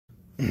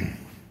Hey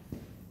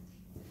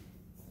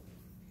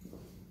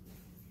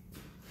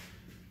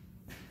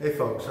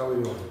folks, how are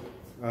we doing?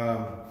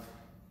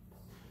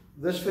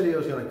 This video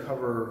is going to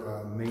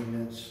cover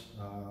maintenance.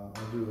 I'll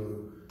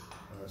do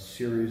a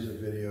series of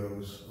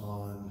videos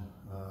on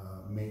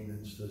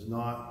maintenance. There's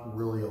not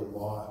really a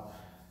lot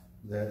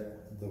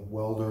that the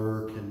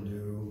welder can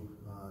do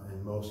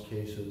in most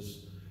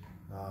cases.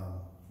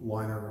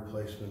 Liner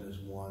replacement is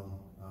one.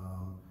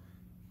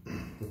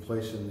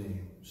 Replacing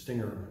the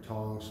stinger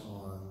tongs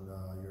on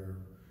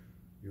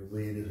your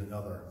lead is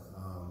another.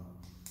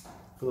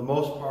 For the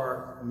most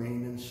part,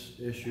 maintenance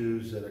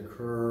issues that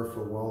occur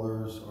for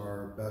welders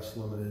are best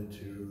limited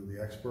to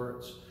the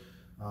experts,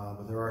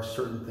 but there are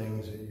certain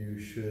things that you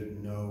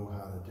should know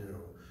how to do.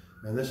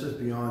 And this is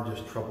beyond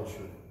just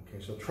troubleshooting.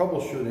 Okay, so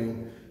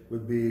troubleshooting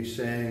would be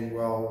saying,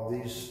 well,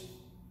 these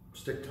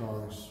stick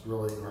tongs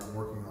really aren't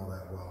working all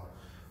that well.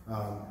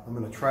 I'm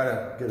going to try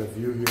to get a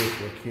view here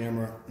for a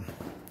camera.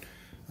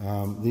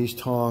 These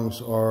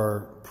tongs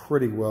are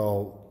pretty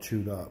well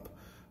chewed up.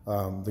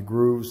 The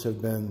grooves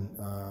have been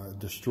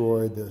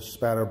destroyed, there's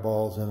spatter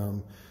balls in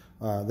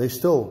them. They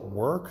still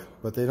work,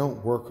 but they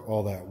don't work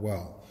all that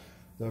well.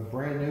 The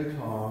brand new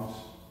tongs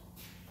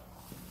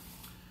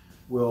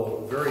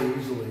will very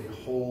easily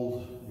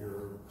hold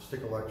your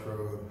stick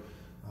electrode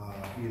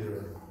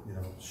either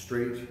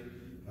straight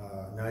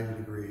 90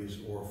 degrees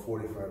or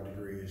 45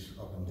 degrees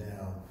up and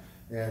down.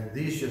 And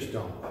these just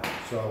don't.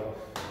 So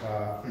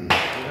we're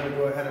going to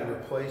go ahead and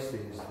replace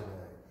these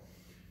today.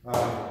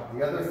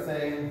 The other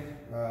thing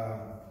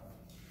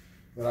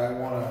that I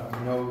want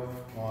to note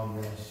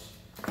on this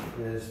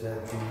is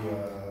that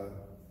the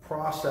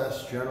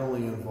process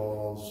generally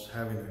involves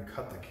having to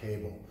cut the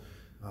cable.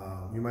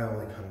 You might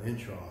only cut an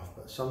inch off,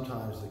 but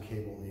sometimes the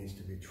cable needs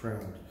to be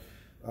trimmed.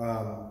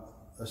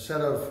 A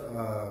set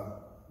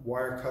of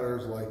wire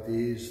cutters like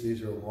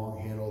these are long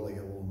handle, they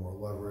get a little more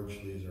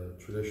leverage. These are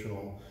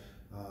traditional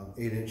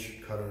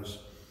 8-inch cutters.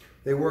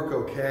 They work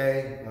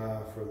okay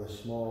for the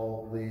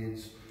small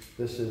leads.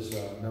 This is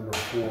number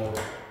 4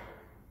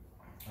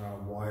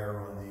 wire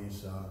on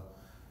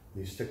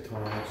these stick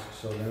tongs,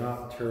 so they're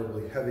not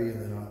terribly heavy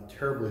and they're not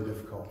terribly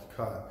difficult to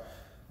cut.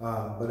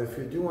 But if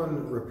you're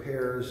doing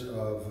repairs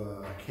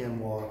of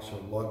cam locks or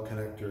lug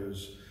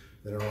connectors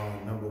that are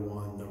on number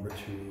 1, number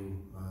 2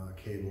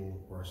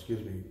 cable, or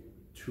excuse me,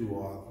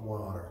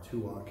 1/aught or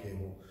 2/aught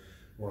cable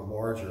or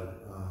larger,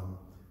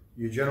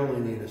 you generally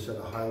need a set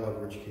of high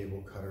leverage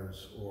cable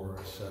cutters, or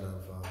a set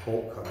of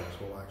bolt cutters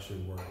will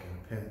actually work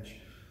in a pinch,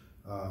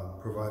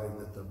 provided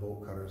that the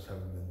bolt cutters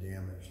haven't been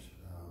damaged.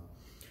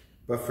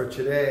 But for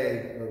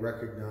today, I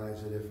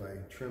recognize that if I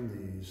trim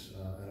these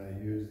and I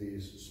use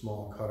these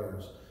small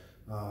cutters,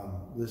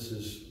 this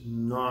is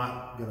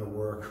not going to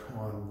work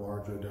on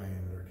larger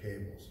diameter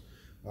cables,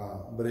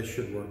 but it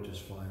should work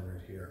just fine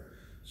right here.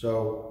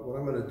 So what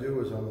I'm going to do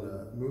is I'm going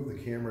to move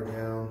the camera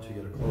down to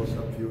get a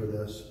close-up view of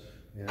this,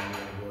 and I'm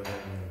going to go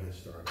ahead and get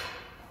started.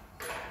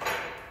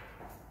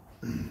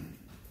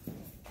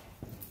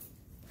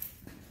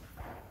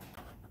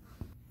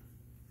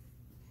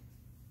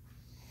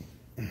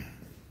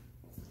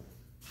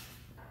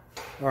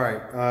 All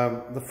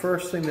right, the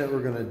first thing that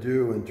we're going to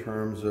do in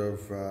terms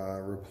of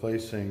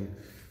replacing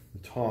the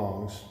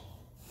tongs,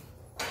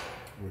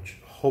 which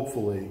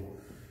hopefully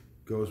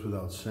goes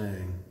without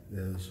saying,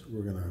 is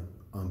we're going to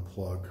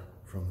unplug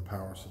from the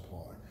power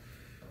supply.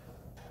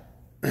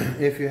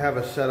 If you have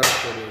a setup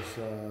that is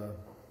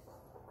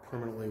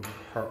permanently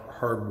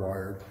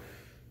hardwired,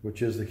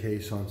 which is the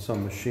case on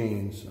some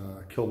machines,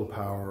 kill the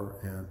power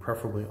and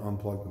preferably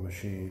unplug the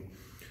machine.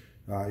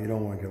 You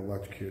don't want to get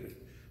electrocuted.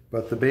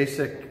 But the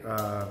basic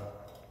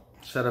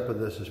setup of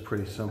this is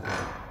pretty simple.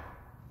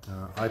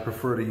 I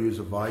prefer to use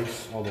a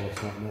vise, although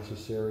it's not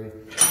necessary.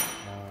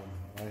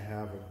 I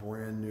have a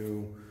brand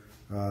new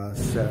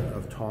set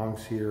of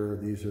tongs here.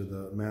 These are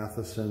the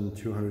Matheson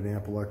 200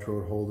 amp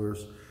electrode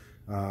holders.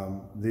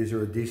 These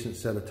are a decent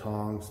set of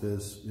tongs.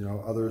 There's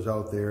others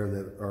out there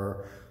that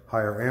are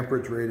higher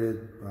amperage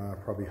rated,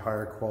 probably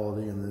higher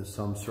quality, and there's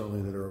some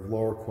certainly that are of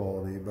lower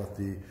quality. But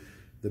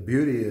the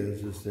beauty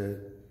is that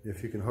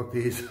if you can hook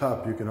these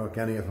up, you can hook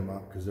any of them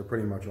up because they're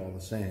pretty much all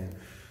the same.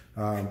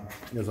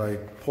 As I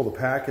pull the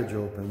package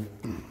open,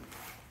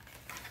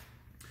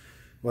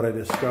 what I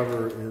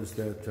discover is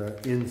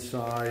that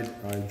inside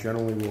I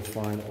generally will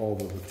find all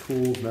of the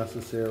tools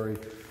necessary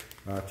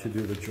to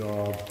do the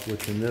job,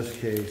 which in this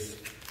case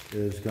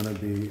is going to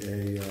be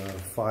a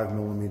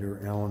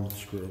 5mm Allen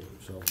screw.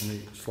 So let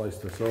me slice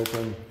this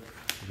open.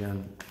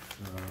 Again,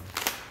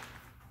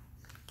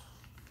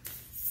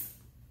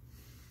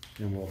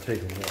 and we'll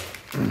take a look.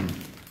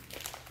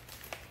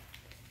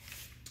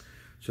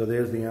 So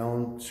there's the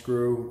Allen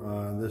screw.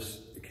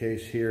 This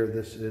case here,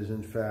 this is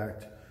in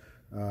fact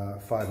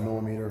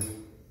 5mm.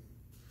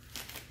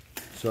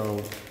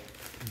 So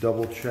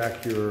double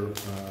check your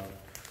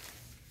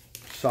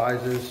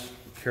sizes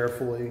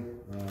carefully.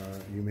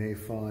 You may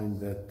find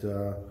that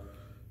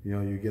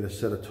you get a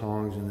set of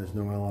tongs and there's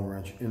no Allen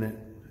wrench in it,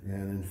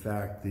 and in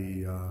fact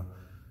the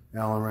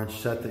Allen wrench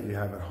set that you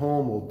have at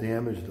home will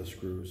damage the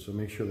screws, so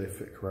make sure they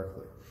fit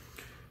correctly.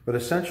 But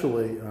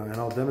essentially, and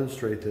I'll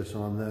demonstrate this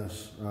on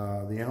this,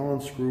 the Allen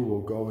screw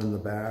will go in the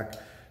back.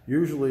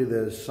 Usually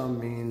there's some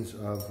means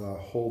of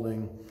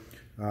holding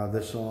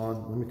this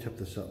on. Let me tip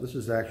this up. This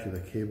is actually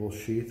the cable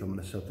sheath. I'm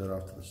going to set that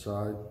off to the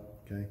side.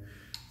 Okay.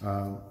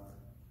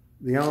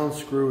 The Allen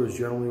screw is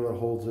generally what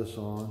holds this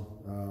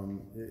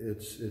on.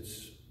 It's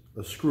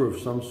a screw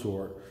of some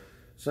sort.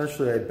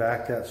 Essentially, I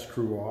back that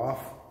screw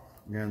off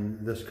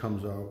and this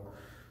comes out.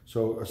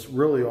 So it's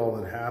really all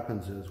that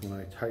happens is when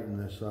I tighten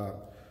this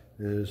up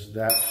is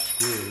that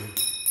screw,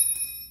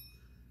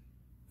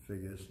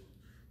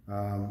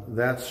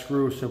 that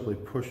screw simply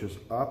pushes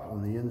up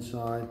on the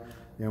inside,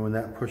 and when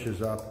that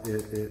pushes up,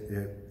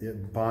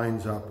 it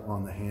binds up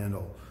on the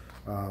handle.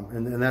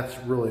 And that's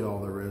really all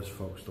there is,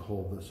 folks, to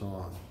hold this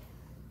on.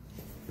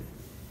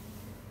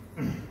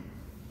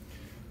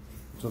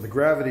 So the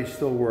gravity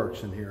still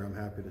works in here, I'm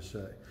happy to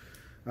say.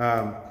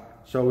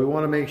 So we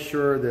want to make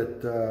sure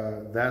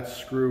that that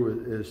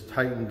screw is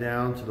tightened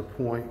down to the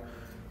point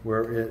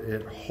where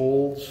it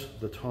holds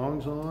the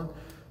tongs on.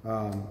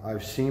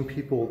 I've seen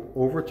people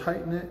over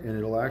tighten it and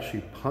it'll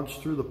actually punch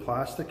through the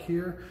plastic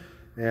here,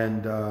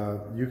 and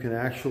you can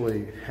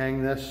actually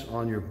hang this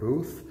on your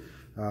booth.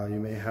 You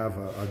may have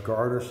a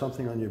guard or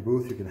something on your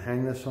booth you can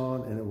hang this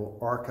on and it will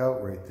arc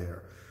out right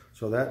there.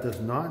 So that does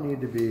not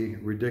need to be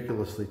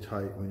ridiculously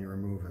tight when you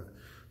remove it.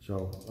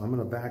 So I'm going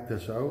to back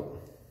this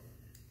out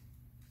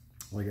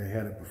like I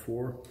had it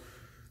before.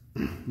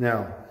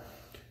 Now,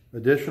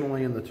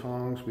 additionally, in the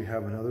tongs, we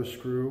have another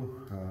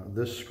screw.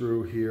 This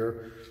screw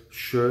here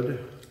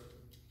should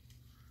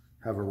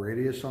have a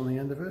radius on the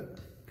end of it,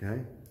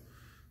 okay?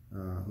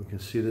 We can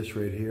see this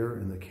right here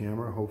in the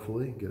camera,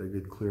 hopefully. Get a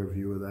good clear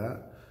view of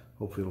that.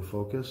 Hopefully it'll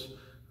focus.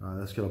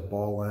 That's got a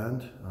ball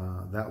end.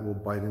 That will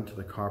bite into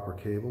the copper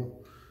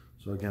cable.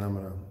 So again, I'm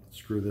gonna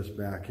screw this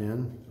back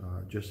in,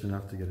 just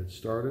enough to get it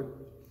started.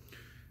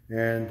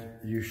 And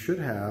you should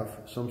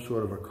have some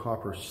sort of a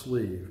copper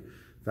sleeve.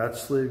 That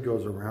sleeve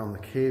goes around the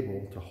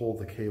cable to hold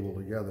the cable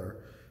together,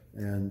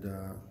 and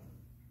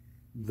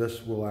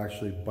this will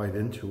actually bite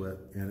into it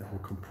and it will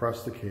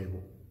compress the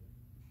cable.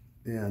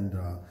 And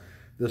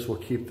this will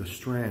keep the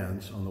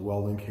strands on the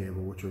welding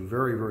cable, which are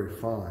very, very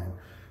fine,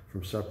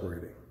 from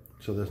separating.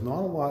 So there's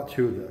not a lot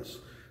to this.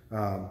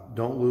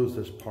 Don't lose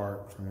this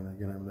part. I'm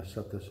going to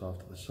set this off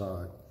to the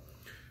side.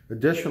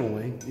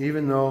 Additionally,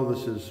 even though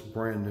this is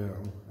brand new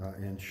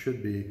and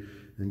should be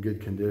in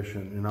good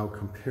condition, and I'll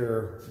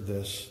compare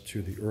this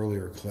to the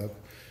earlier clip.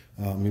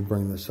 Let me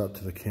bring this up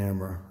to the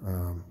camera.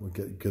 We'll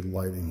get good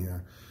lighting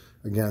here.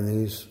 Again,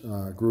 these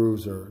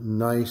grooves are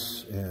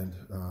nice and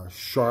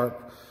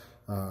sharp.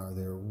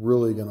 They're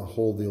really going to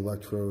hold the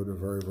electrode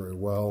very, very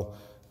well.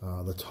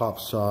 The top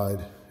side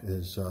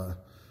is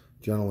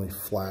generally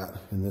flat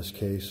in this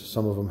case.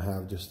 Some of them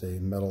have just a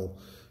metal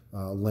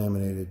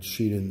laminated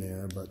sheet in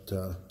there, but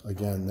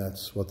again,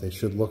 that's what they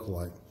should look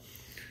like.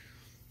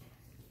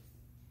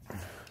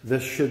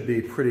 This should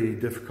be pretty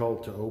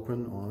difficult to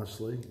open,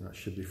 honestly. That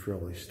should be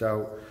fairly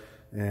stout.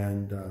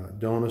 And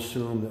don't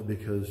assume that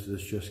because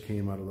this just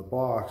came out of the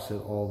box that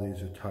all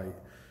these are tight.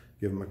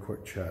 Give them a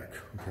quick check,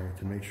 okay,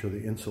 to make sure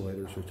the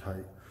insulators are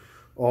tight.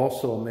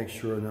 Also, make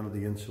sure none of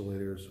the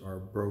insulators are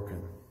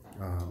broken.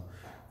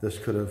 This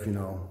could have,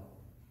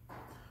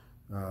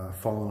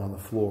 fallen on the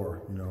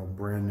floor,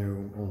 brand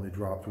new, only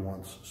dropped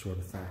once sort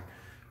of thing.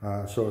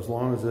 So as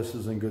long as this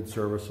is in good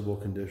serviceable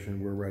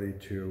condition, we're ready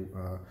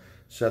to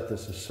set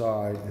this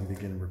aside and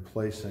begin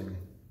replacing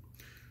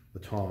the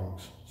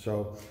tongs.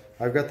 So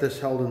I've got this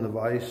held in the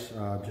vise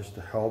just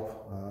to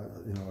help,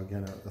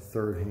 again, a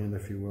third hand,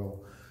 if you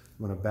will.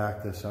 I'm going to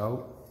back this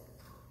out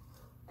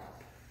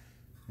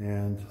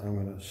and I'm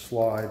going to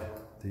slide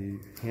the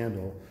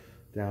handle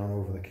down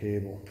over the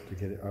cable to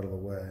get it out of the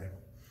way.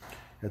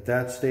 At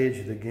that stage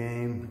of the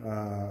game,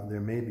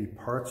 there may be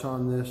parts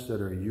on this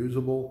that are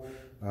usable.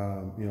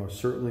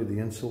 Certainly the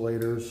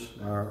insulators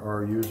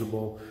are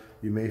usable.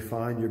 You may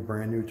find your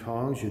brand new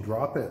tongs, you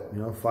drop it,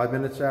 5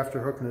 minutes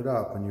after hooking it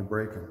up and you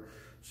break them.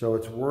 So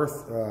it's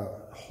worth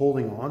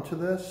holding on to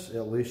this,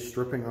 at least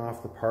stripping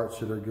off the parts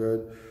that are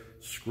good,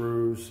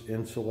 screws,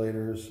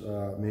 insulators,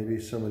 maybe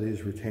some of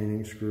these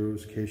retaining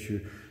screws in case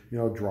you,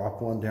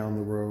 drop one down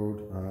the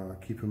road,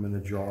 keep them in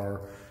a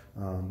jar.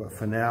 But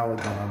for now,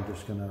 again, I'm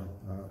just gonna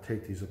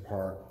take these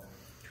apart.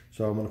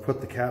 So I'm gonna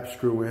put the cap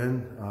screw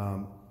in.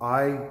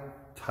 I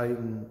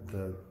tighten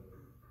the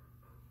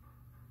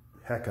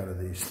heck out of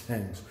these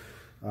things.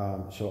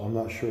 So I'm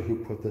not sure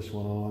who put this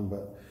one on,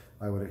 but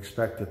I would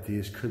expect that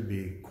these could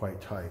be quite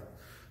tight.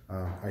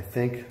 I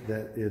think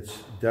that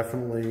it's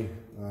definitely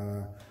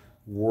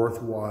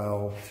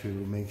worthwhile to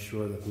make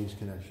sure that these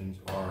connections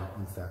are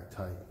in fact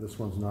tight. This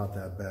one's not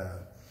that bad.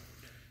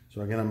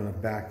 So again, I'm gonna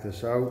back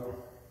this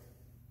out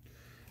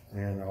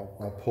and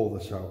I'll pull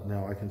this out.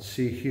 Now I can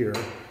see here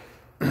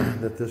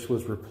that this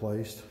was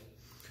replaced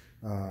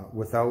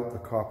without the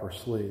copper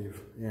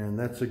sleeve, and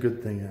that's a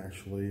good thing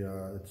actually.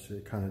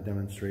 It kind of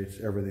demonstrates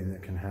everything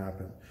that can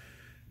happen.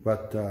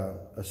 But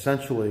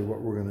essentially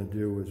what we're going to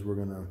do is we're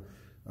going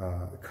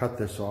to cut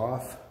this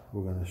off.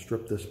 We're going to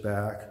strip this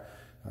back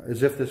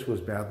as if this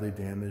was badly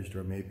damaged,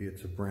 or maybe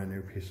it's a brand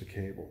new piece of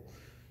cable.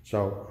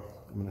 So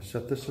I'm going to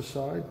set this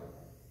aside.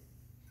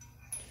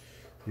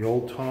 The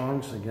old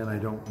tongs, again, I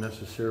don't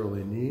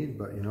necessarily need,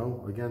 but you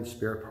know, again,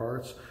 spare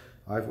parts.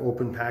 I've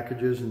opened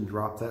packages and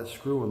dropped that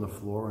screw on the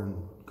floor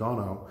and gone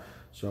out.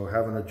 So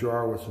having a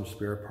jar with some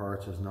spare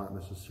parts is not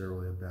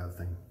necessarily a bad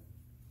thing.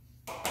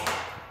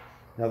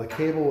 Now the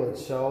cable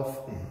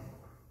itself,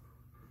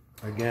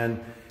 again,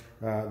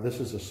 this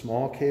is a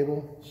small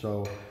cable,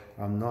 so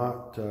I'm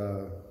not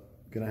going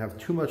to have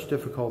too much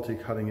difficulty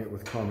cutting it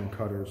with common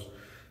cutters,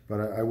 but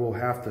I will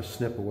have to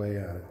snip away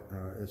at it.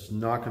 It's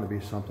not going to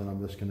be something I'm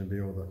just going to be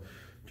able to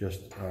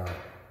just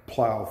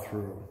plow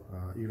through.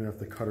 Even if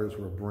the cutters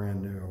were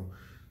brand new,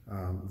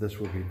 this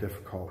would be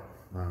difficult.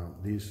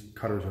 These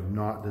cutters are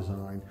not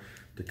designed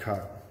to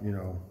cut, you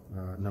know,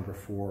 number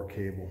 4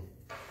 cable.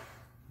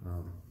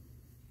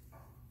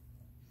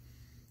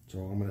 So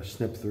I'm going to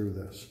snip through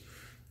this.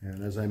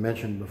 And as I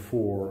mentioned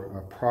before,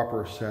 a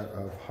proper set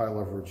of high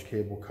leverage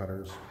cable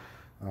cutters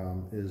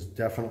is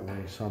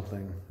definitely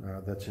something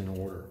that's in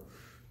order.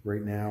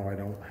 Right now I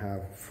don't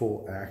have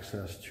full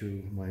access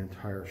to my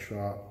entire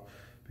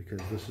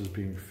because this is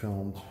being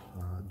filmed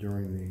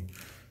during the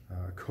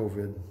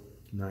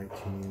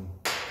COVID-19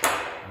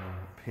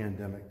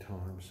 pandemic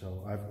time.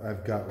 So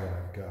I've got what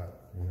I've got,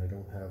 and I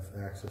don't have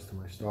access to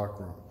my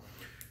stockroom.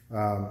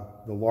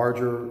 The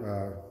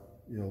larger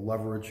you know,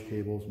 leverage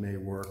cables may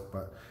work,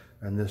 but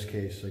in this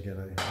case, again,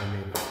 I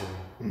made it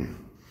through.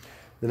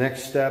 The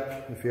next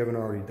step, if you haven't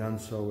already done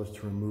so, is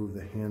to remove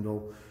the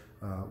handle.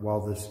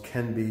 While this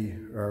can be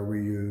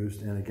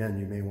reused, and again,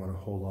 you may want to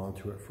hold on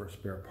to it for a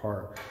spare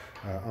part,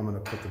 I'm going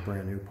to put the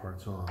brand new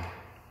parts on.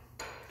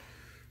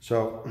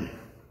 So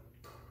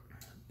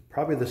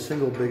probably the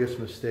single biggest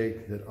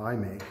mistake that I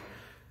make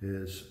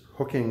is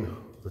hooking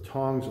the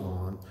tongs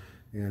on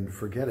and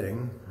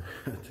forgetting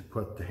to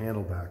put the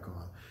handle back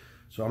on.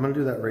 So I'm going to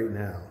do that right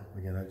now.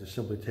 Again, I've just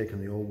simply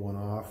taken the old one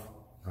off.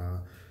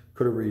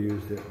 Could have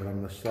reused it, but I'm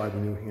going to slide the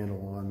new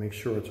handle on, make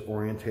sure it's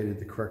orientated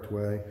the correct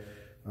way,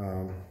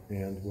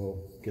 and we'll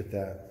get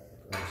that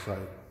out of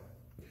sight.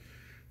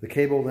 The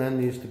cable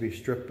then needs to be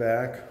stripped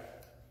back.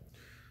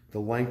 The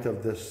length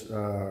of this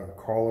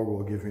collar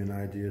will give you an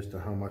idea as to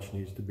how much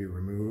needs to be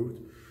removed.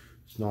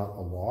 It's not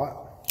a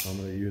lot, so I'm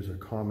going to use a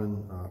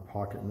common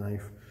pocket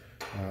knife.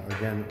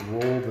 Again,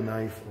 roll the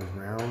knife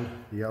around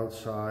the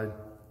outside.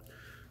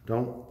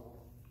 Don't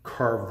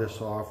carve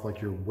this off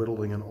like you're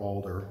whittling an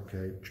alder,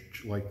 okay,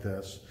 like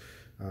this.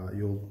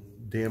 You'll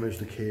damage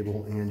the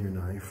cable and your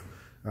knife.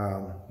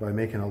 By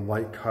making a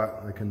light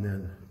cut, I can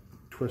then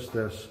twist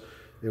this.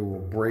 It will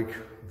break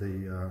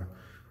the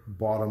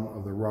bottom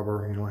of the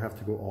rubber. You don't have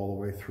to go all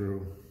the way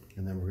through,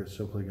 and then we're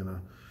simply going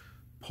to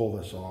pull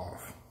this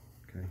off,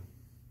 okay.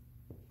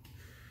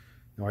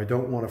 Now I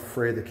don't want to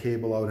fray the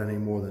cable out any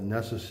more than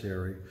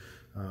necessary.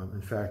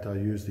 In fact, I'll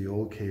use the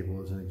old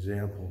cable as an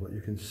example, but you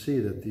can see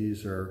that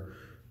these are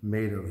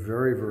made of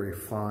very, very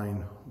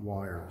fine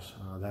wires.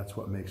 That's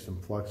what makes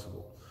them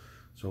flexible.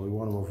 So we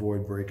want to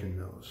avoid breaking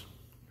those.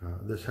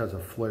 This has a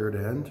flared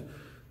end.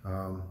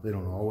 They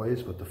don't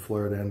always, but the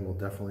flared end will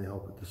definitely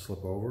help it to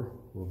slip over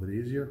a little bit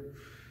easier.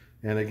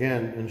 And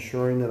again,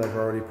 ensuring that I've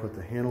already put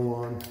the handle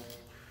on,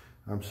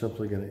 I'm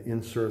simply going to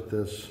insert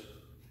this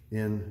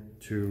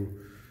into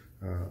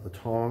the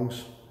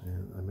tongs,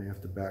 and I may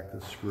have to back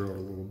this screw out a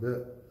little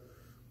bit.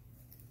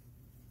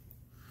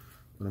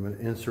 But I'm going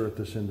to insert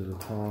this into the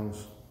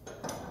tongs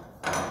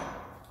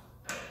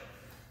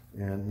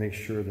and make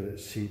sure that it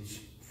seats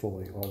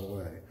fully all the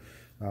way.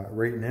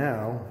 Right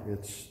now,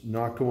 it's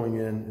not going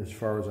in as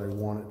far as I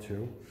want it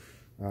to.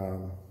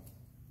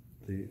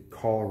 The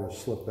collar is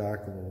slipped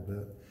back a little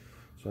bit.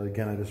 So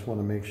again, I just want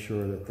to make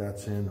sure that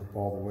that's in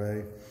all the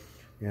way.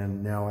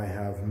 And now I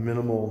have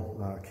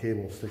minimal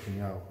cable sticking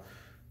out.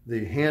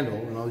 The handle,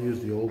 and I'll use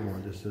the old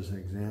one just as an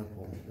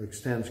example,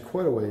 extends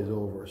quite a ways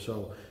over.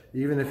 So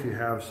even if you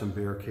have some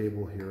bare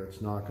cable here,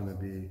 it's not going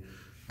to be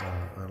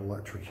an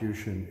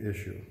electrocution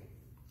issue.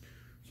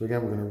 So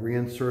again, we're going to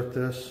reinsert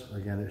this.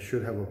 Again, it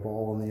should have a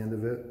ball on the end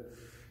of it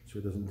so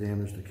it doesn't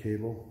damage the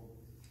cable.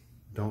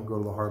 Don't go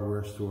to the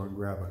hardware store and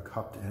grab a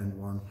cupped end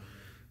one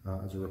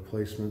as a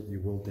replacement.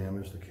 You will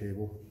damage the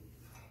cable.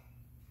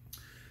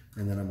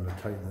 And then I'm going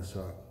to tighten this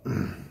up.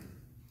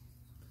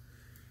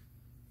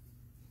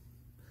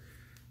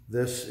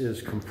 This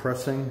is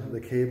compressing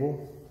the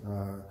cable.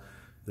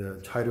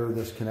 The tighter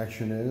this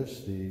connection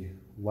is, the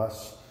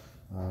less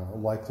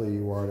likely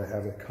you are to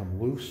have it come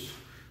loose.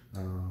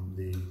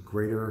 The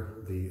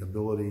greater the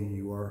ability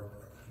you are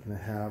going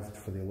to have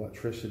for the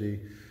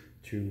electricity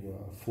to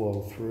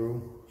flow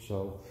through.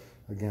 So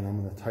again,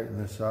 I'm going to tighten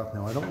this up.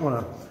 Now I don't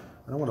want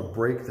to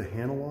break the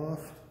handle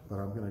off, but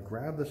I'm going to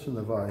grab this in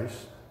the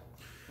vise.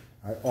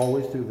 I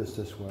always do this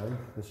way.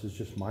 This is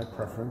just my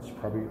preference.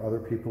 Probably other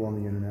people on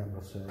the internet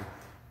will say,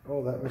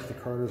 oh, that Mr.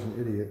 Carter's an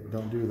idiot,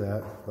 don't do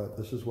that, but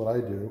this is what I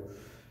do.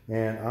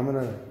 And I'm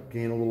going to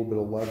gain a little bit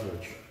of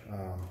leverage.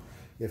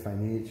 if I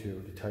need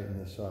to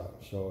tighten this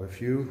up. So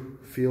if you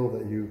feel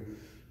that you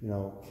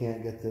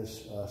can't get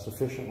this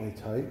sufficiently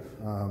tight,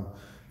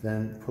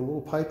 then put a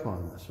little pipe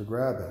on this or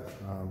grab it.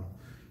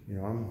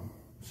 I'm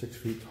 6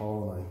 feet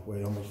tall and I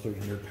weigh almost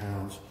 300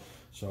 pounds,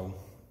 so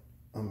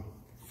I'm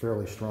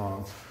fairly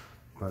strong,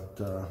 but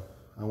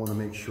I want to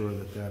make sure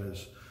that that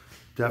is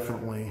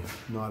definitely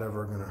not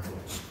ever going to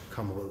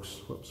come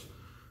loose. Whoops.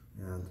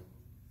 And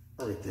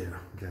right there,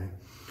 okay.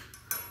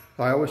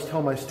 I always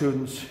tell my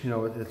students,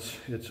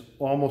 it's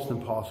almost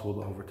impossible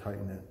to over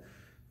tighten it,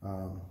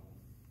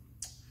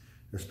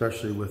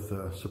 especially with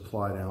the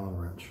supplied Allen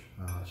wrench.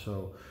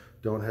 So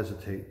don't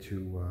hesitate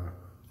to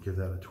give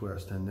that a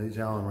twist. And these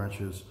Allen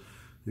wrenches,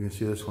 you can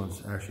see this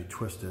one's actually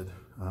twisted.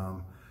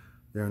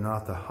 They're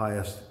not the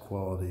highest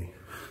quality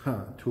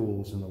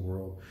tools in the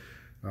world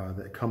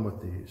that come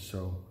with these.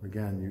 So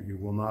again, you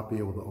will not be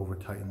able to over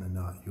tighten the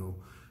nut.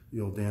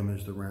 You'll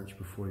damage the wrench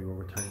before you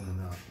over tighten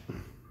the nut.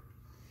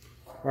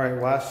 All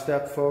right, last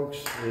step, folks,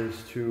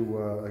 is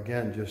to,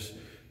 again, just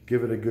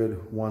give it a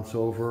good once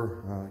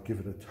over, give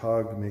it a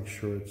tug, make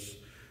sure it's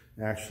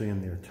actually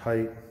in there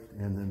tight,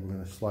 and then we're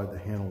going to slide the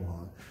handle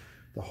on.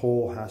 The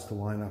hole has to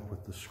line up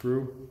with the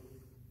screw,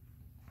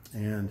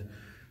 and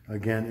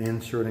again,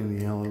 inserting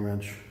the Allen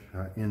wrench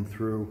in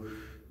through,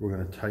 we're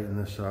going to tighten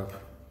this up.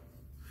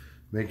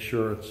 Make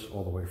sure it's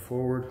all the way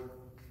forward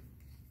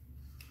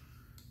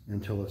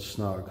until it's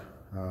snug.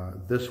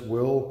 This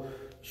will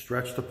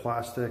stretch the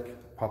plastic,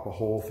 pop a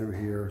hole through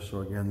here. So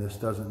again, this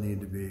doesn't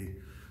need to be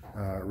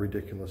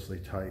ridiculously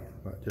tight,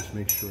 but just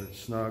make sure it's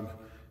snug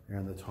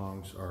and the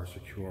tongs are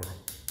secure.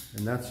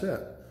 And that's it.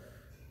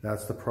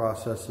 That's the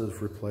process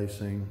of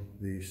replacing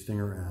the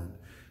stinger end,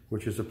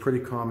 which is a pretty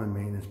common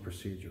maintenance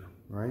procedure,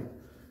 right?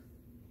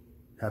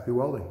 Happy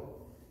welding.